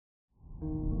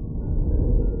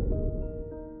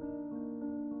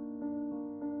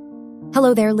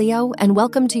Hello there, Leo, and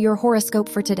welcome to your horoscope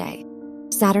for today,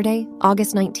 Saturday,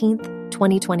 August 19th,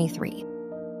 2023.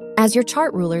 As your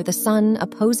chart ruler, the Sun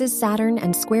opposes Saturn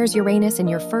and squares Uranus in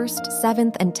your 1st,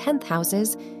 7th, and 10th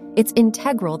houses. It's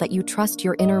integral that you trust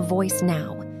your inner voice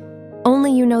now.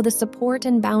 Only you know the support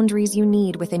and boundaries you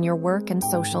need within your work and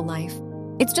social life.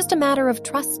 It's just a matter of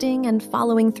trusting and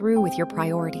following through with your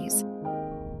priorities.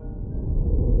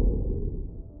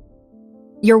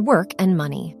 Your work and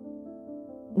money.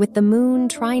 With the moon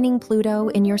trining Pluto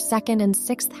in your 2nd and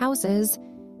 6th houses,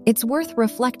 it's worth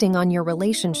reflecting on your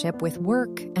relationship with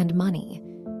work and money.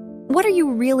 What are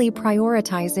you really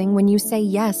prioritizing when you say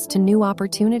yes to new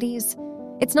opportunities?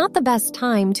 It's not the best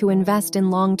time to invest in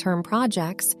long-term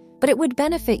projects, but it would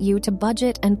benefit you to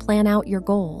budget and plan out your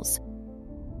goals.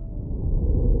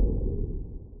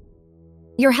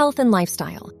 Your health and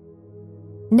lifestyle.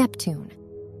 Neptune.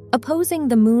 Opposing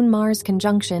the Moon-Mars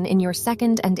conjunction in your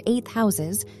 2nd and 8th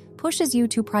houses pushes you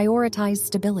to prioritize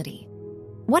stability.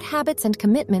 What habits and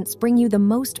commitments bring you the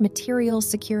most material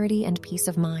security and peace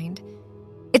of mind?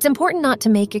 It's important not to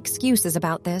make excuses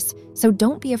about this, so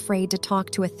don't be afraid to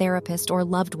talk to a therapist or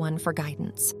loved one for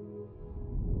guidance.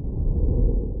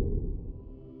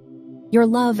 Your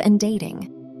love and dating.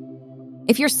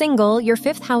 If you're single, your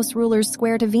 5th house ruler's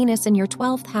square to Venus in your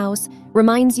 12th house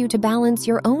reminds you to balance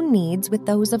your own needs with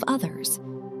those of others.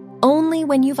 Only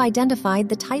when you've identified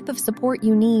the type of support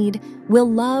you need will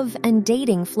love and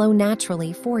dating flow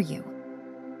naturally for you.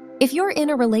 If you're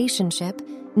in a relationship,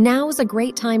 now's a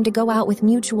great time to go out with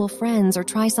mutual friends or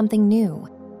try something new.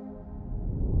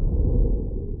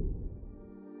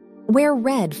 Wear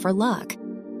red for luck.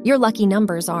 Your lucky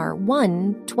numbers are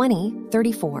 1, 20,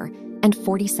 34, and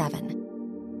 47.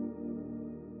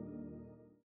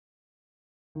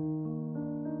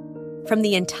 From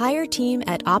the entire team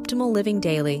at Optimal Living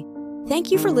Daily,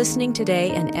 thank you for listening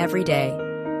today and every day.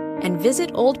 And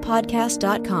visit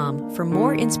oldpodcast.com for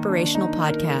more inspirational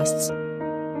podcasts.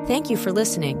 Thank you for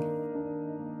listening.